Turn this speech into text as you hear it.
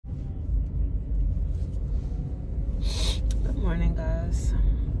guys.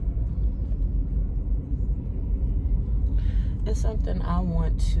 It's something I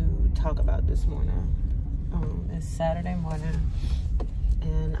want to talk about this morning. It's Saturday morning,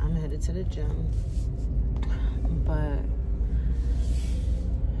 and I'm headed to the gym. But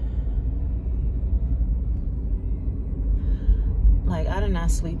like, I did not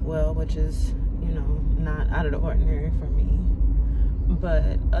sleep well, which is, not out of the ordinary for me.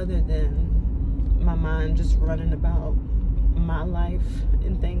 But other than my mind just running about my life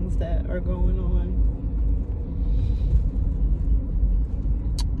and things that are going on,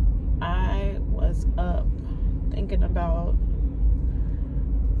 I was up thinking about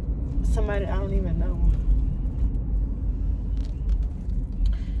somebody I don't even know.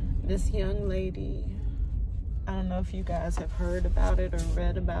 This young lady, I don't know if you guys have heard about it or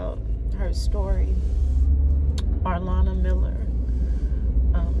read about her story. Alana Millers.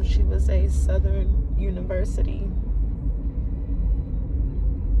 She was a Southern University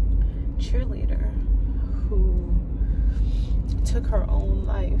cheerleader who took her own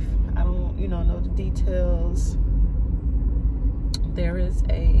life. I don't, know the details. There is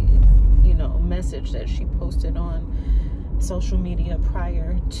a, message that she posted on social media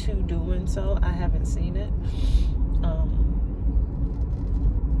prior to doing so. I haven't seen it.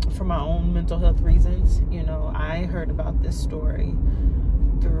 For my own mental health reasons, I heard about this story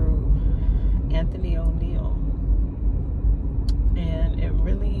through Anthony O'Neill, and it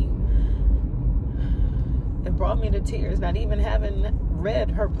brought me to tears, not even having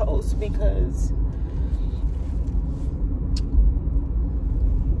read her post, because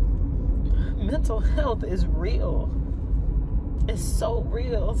mental health is real. It's so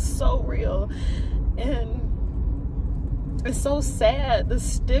real, and it's so sad, the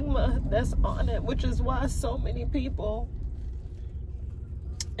stigma that's on it, which is why so many people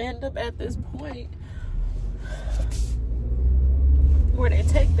end up at this point where they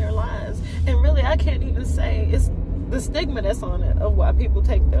take their lives. And really, I can't even say it's the stigma that's on it of why people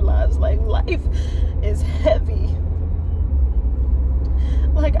take their lives. Like, life is heavy.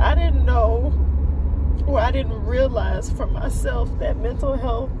 Like, I didn't know, or I didn't realize for myself that mental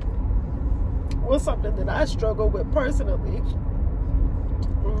health was something that I struggle with personally,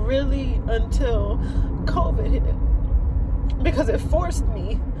 really, until COVID hit, because it forced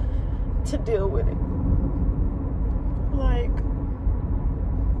me to deal with it. Like,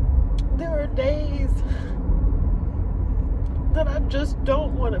 there are days that I just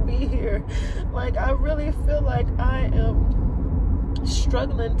don't want to be here. Like, I really feel like I am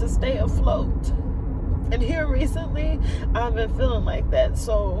struggling to stay afloat. And here recently, I've been feeling like that.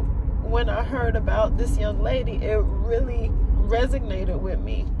 So when I heard about this young lady, it really resonated with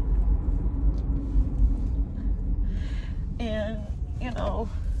me. And,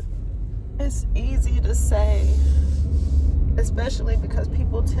 it's easy to say, especially because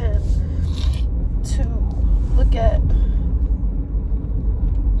people tend to look at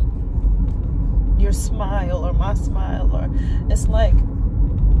your smile or my smile, or it's like,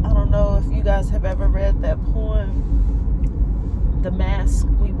 I don't know if you guys have ever read that poem, The Mask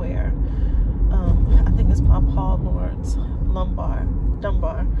We Wear. I think it's by Paul Laurence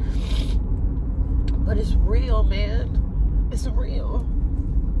Dunbar. But it's real, man. It's real.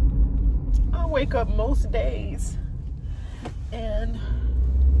 I wake up most days and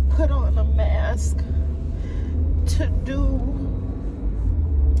put on a mask to do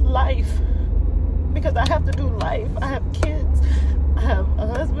life, because I have to do life. I have kids, I have a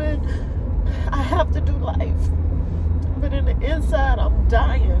husband, I have to do life. But in the inside, I'm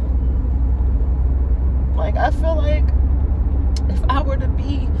dying. Like, I feel like if I were to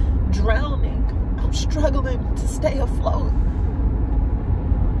be drowning, I'm struggling to stay afloat.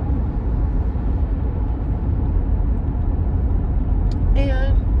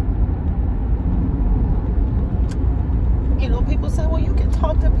 And, people say, well, you can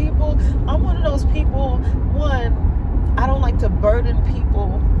talk to people. I'm one of those people, one, I don't like to burden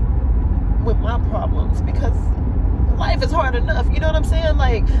people with my problems, because life is hard enough. You know what I'm saying?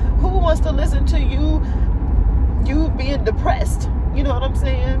 Like, who wants to listen to you being depressed? You know what I'm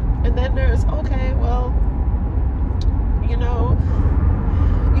saying? And then there's, okay, well, you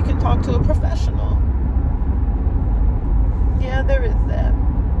can talk to a professional. Yeah, there is that.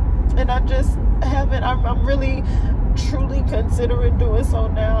 And I just haven't, I'm really truly considering doing so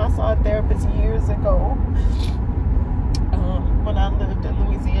now. I saw a therapist years ago when I lived in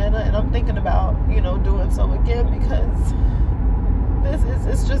Louisiana, and I'm thinking about, doing so again, because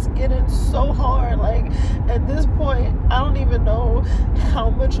it's just getting so hard. Like, at this point, I don't even know how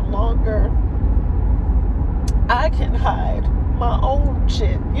much longer I can hide my own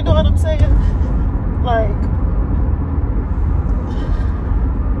shit. You know what I'm saying? Like,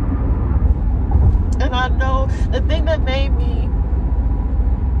 I know the thing that made me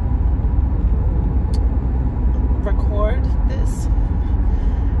record this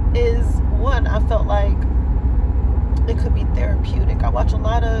is, one, I felt like it could be therapeutic. I watch a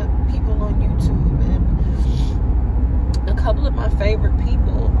lot of people on YouTube, and a couple of my favorite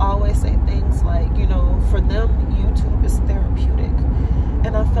people always say things like, you know, for them YouTube is therapeutic.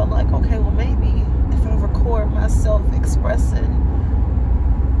 And I felt like, okay, well, maybe if I record myself expressing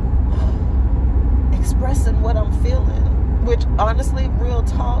what I'm feeling, which honestly, real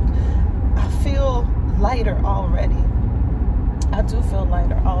talk, I feel lighter already. I do feel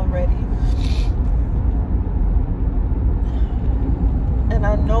lighter already. And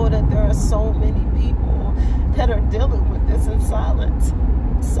I know that there are so many people that are dealing with this in silence.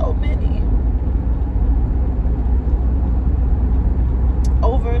 So many.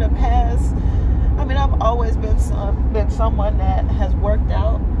 Over the past, I mean, I've always been someone that has worked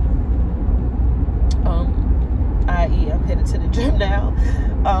out. I.e., I'm headed to the gym now.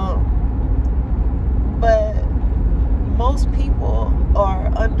 But most people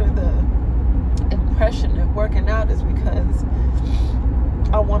are under the impression that working out is because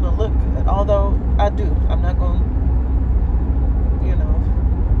I want to look good. Although I do. I'm not going to, you know,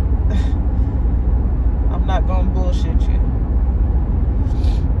 I'm not going to bullshit you.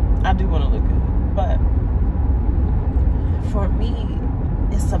 I do want to look good. But for me,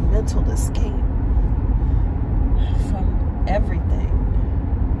 it's a mental escape from everything.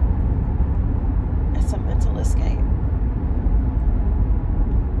 It's a mental escape.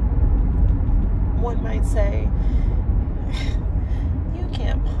 One might say, you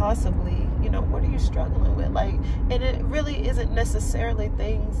can't possibly, you know, what are you struggling with? Like, and it really isn't necessarily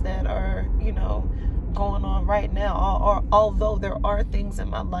things that are, you know, going on right now, or although there are things in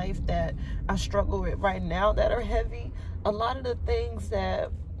my life that I struggle with right now that are heavy, a lot of the things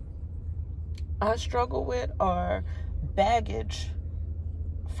that I struggle with are baggage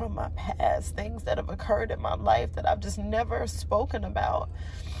from my past, things that have occurred in my life that I've just never spoken about,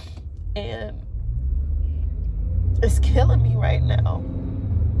 and it's killing me right now.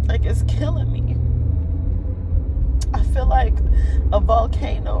 Like, it's killing me. I feel like a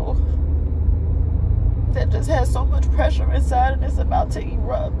volcano that just has so much pressure inside and it's about to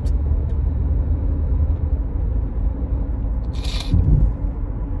erupt.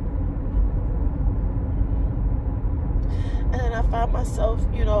 And then I find myself,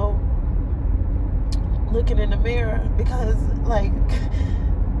 you know, looking in the mirror because, like,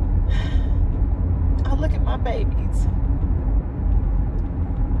 I look at my babies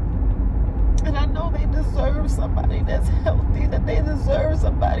and I know they deserve somebody that's healthy, that they deserve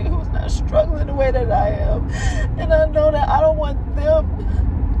somebody who's not struggling the way that I am. And I know that I don't want them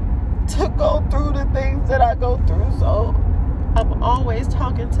to go through the things that I go through. So I'm always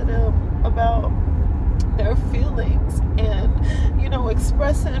talking to them about their feelings and, you know,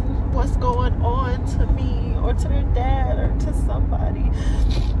 expressing what's going on to me or to their dad or to somebody.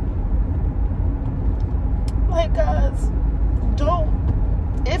 Like, guys, don't,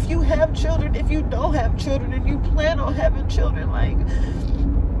 if you have children, if you don't have children and you plan on having children, like,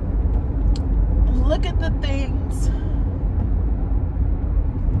 look at the things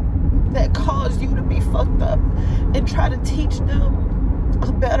that cause you to be fucked up and try to teach them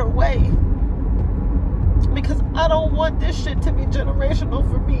a better way. Because I don't want this shit to be generational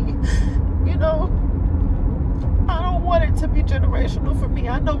for me. You know, I don't want it to be generational for me.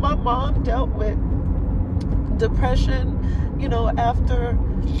 I know my mom dealt with depression, you know, after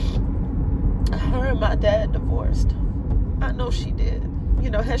her and my dad divorced. I know she did. You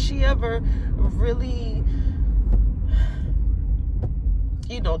know, has she ever really,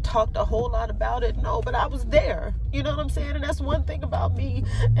 you know, talked a whole lot about it? No, but I was there. You know what I'm saying? And that's one thing about me.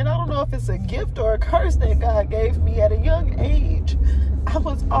 And I don't know if it's a gift or a curse that God gave me at a young age. I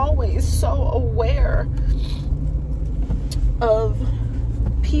was always so aware of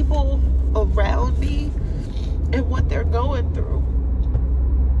people around me and what they're going through.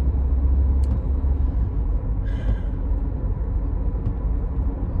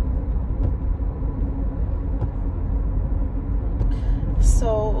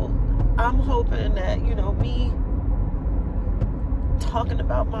 So I'm hoping that, you know, me talking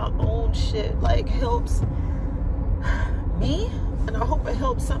about my own shit, like, helps me, and I hope it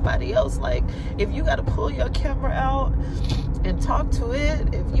helps somebody else. Like, if you got to pull your camera out and talk to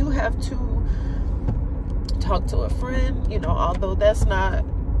it, if you have to talk to a friend, you know, although that's not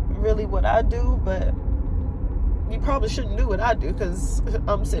really what I do, but you probably shouldn't do what I do because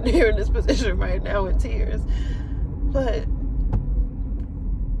I'm sitting here in this position right now in tears. But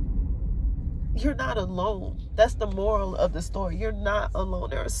you're not alone. That's the moral of the story. You're not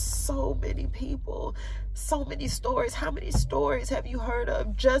alone. There are so many people, so many stories. How many stories have you heard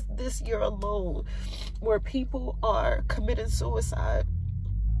of just this year alone where people are committing suicide?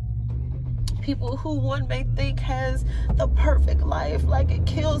 People who one may think has the perfect life. Like, it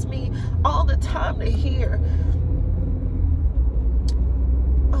kills me all the time to hear,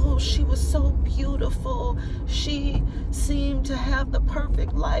 oh, she was so beautiful, she seemed to have the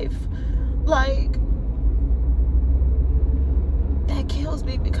perfect life. Like, that kills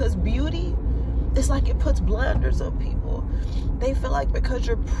me, because beauty, it's like it puts blinders on people. They feel like because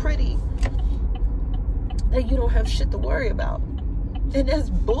you're pretty that you don't have shit to worry about. And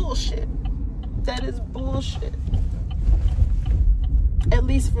that's bullshit. That is bullshit. At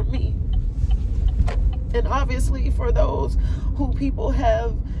least for me. And obviously for those who people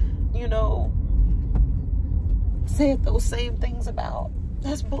have, you know, said those same things about.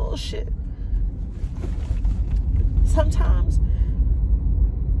 That's bullshit. Sometimes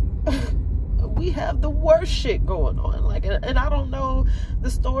we have the worst shit going on. Like, and I don't know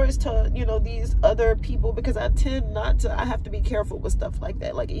the stories to, you know, these other people, because I tend not to, I have to be careful with stuff like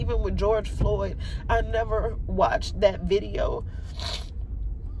that. Like, even with George Floyd, I never watched that video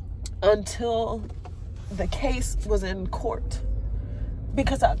until the case was in court,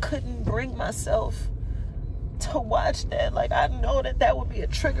 because I couldn't bring myself to watch that. Like, I know that that would be a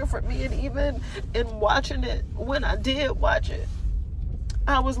trigger for me. And even in watching it, when I did watch it,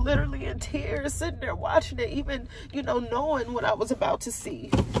 I was literally in tears sitting there watching it, even, you know, knowing what I was about to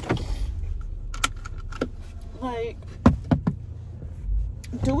see. Like,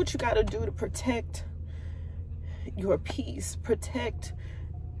 do what you got to do to protect your peace. Protect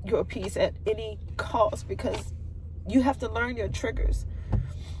your peace at any cost, because you have to learn your triggers.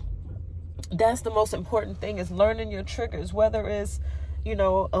 That's the most important thing, is learning your triggers, whether it's, you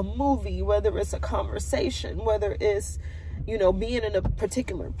know, a movie, whether it's a conversation, whether it's, you know, being in a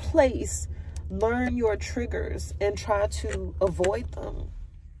particular place. Learn your triggers and try to avoid them.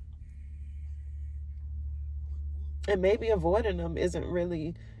 And maybe avoiding them isn't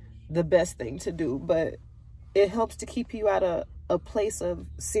really the best thing to do, but it helps to keep you out of a place of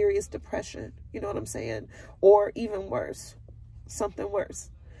serious depression. You know what I'm saying? Or even worse, something worse.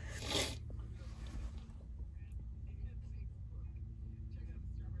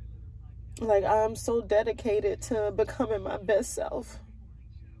 Like, I'm so dedicated to becoming my best self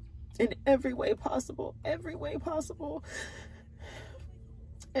in every way possible. Every way possible.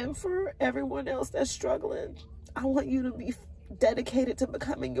 And for everyone else that's struggling, I want you to be dedicated to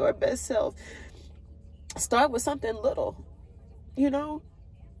becoming your best self. Start with something little, you know?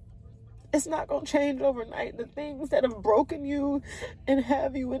 It's not going to change overnight. The things that have broken you and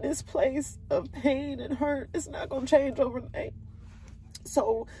have you in this place of pain and hurt, it's not going to change overnight.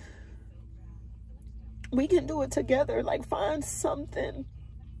 So we can do it together. Like, find something,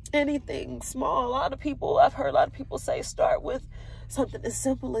 anything small. I've heard a lot of people say, start with something as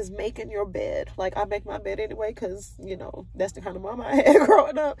simple as making your bed. Like, I make my bed anyway, because, you know, that's the kind of mom I had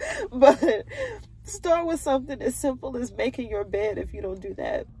growing up. But start with something as simple as making your bed. If you don't do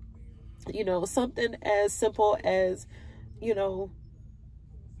that, you know, something as simple as, you know,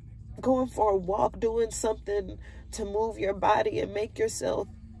 going for a walk, doing something to move your body and make yourself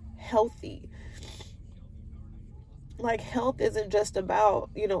healthy. Like, health isn't just about,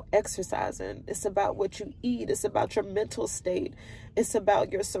 you know, exercising. It's about what you eat. It's about your mental state. It's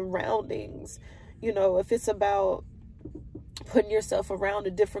about your surroundings. You know, if it's about putting yourself around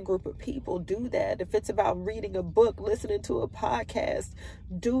a different group of people, do that. If it's about reading a book, listening to a podcast,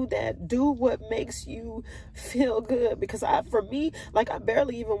 do that. Do what makes you feel good. Because for me, like, I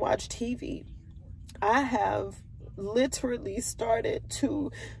barely even watch TV. I have literally started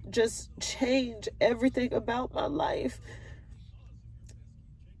to just change everything about my life.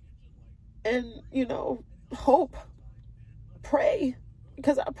 And, you know, hope, pray,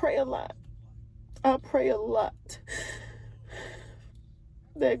 because I pray a lot. I pray a lot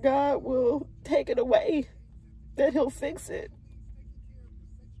that God will take it away, that he'll fix it.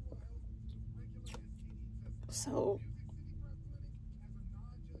 So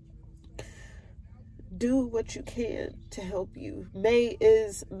do what you can to help you. May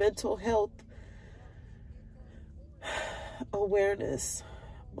is Mental Health Awareness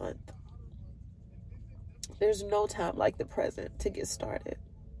Month. There's no time like the present to get started.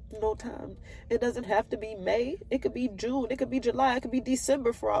 No time. It doesn't have to be May. It could be June. It could be July. It could be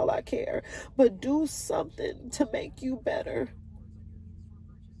December for all I care. But do something to make you better.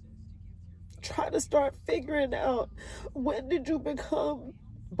 Try to start figuring out, when did you become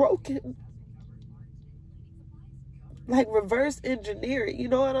broken? Like reverse engineering, you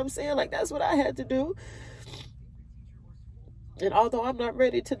know what I'm saying? Like that's what I had to do. And although I'm not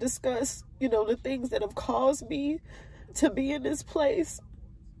ready to discuss, you know, the things that have caused me to be in this place,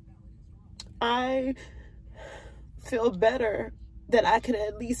 I feel better that I can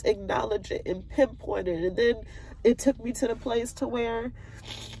at least acknowledge it and pinpoint it. And then it took me to the place to where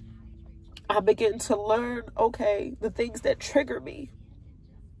I began to learn, okay, the things that trigger me,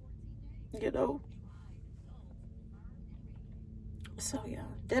 you know? So yeah,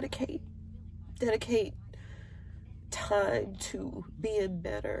 dedicate time to being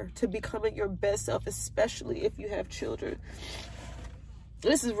better, to becoming your best self, especially if you have children.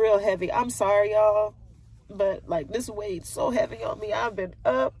 This is real heavy. I'm sorry, y'all, but like this weighed so heavy on me. I've been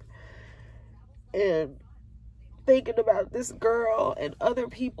up and thinking about this girl and other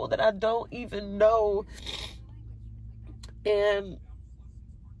people that I don't even know, and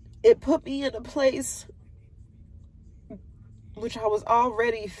it put me in a place which I was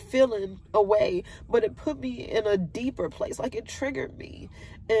already feeling away, but it put me in a deeper place. Like it triggered me,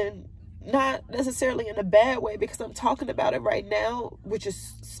 and not necessarily in a bad way, because I'm talking about it right now, which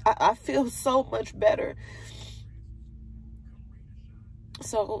is, I feel so much better.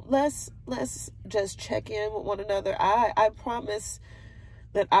 So let's just check in with one another. I promise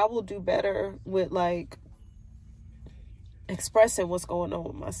that I will do better with like expressing what's going on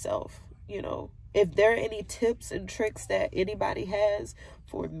with myself, you know. If there are any tips and tricks that anybody has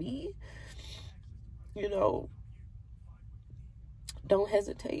for me, you know, don't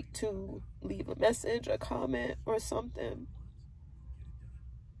hesitate to leave a message, a comment, or something.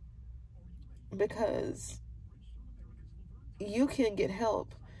 Because you can get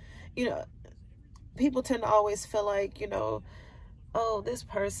help. You know, people tend to always feel like, you know, oh, this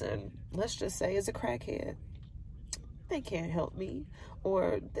person, let's just say, is a crackhead. They can't help me.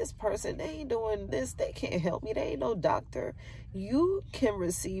 Or this person, they ain't doing this, they can't help me, they ain't no doctor. You can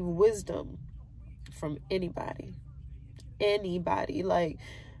receive wisdom from anybody, like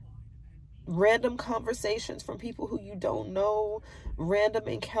random conversations from people who you don't know, random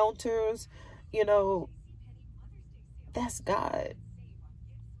encounters, you know, that's God.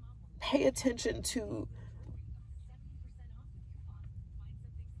 Pay attention to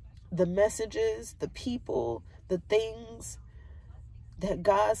the messages, the people, the things that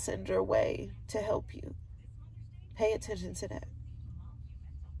God sends your way to help you. Pay attention to that.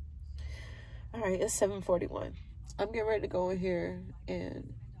 All right, it's 7:41. I'm getting ready to go in here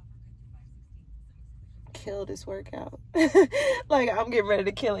and kill this workout. Like, I'm getting ready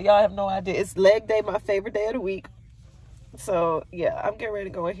to kill it. Y'all have no idea. It's leg day, my favorite day of the week. So, yeah, I'm getting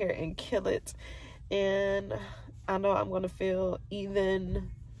ready to go in here and kill it. And I know I'm going to feel even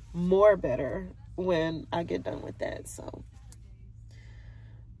more better when I get done with that. So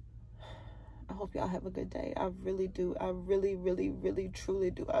I hope y'all have a good day. I really do. I really, really, really,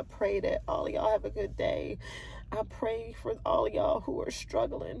 truly do. I pray that all of y'all have a good day. I pray for all of y'all who are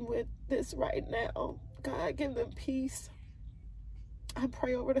struggling with this right now. God, give them peace. I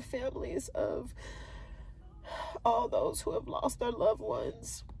pray over the families of all those who have lost their loved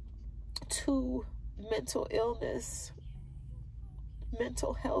ones to mental illness,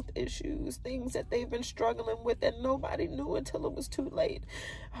 mental health issues, things that they've been struggling with and nobody knew until it was too late.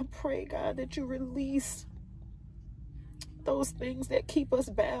 I pray, God, that you release those things that keep us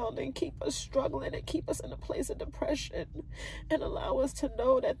bound and keep us struggling and keep us in a place of depression, and allow us to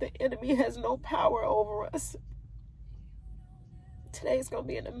know that the enemy has no power over us. Today's going to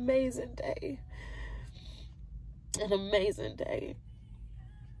be an amazing day. An amazing day.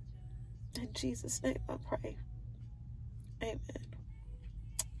 In Jesus' name I pray. Amen.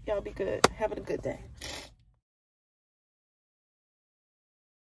 Y'all be good. Having a good day.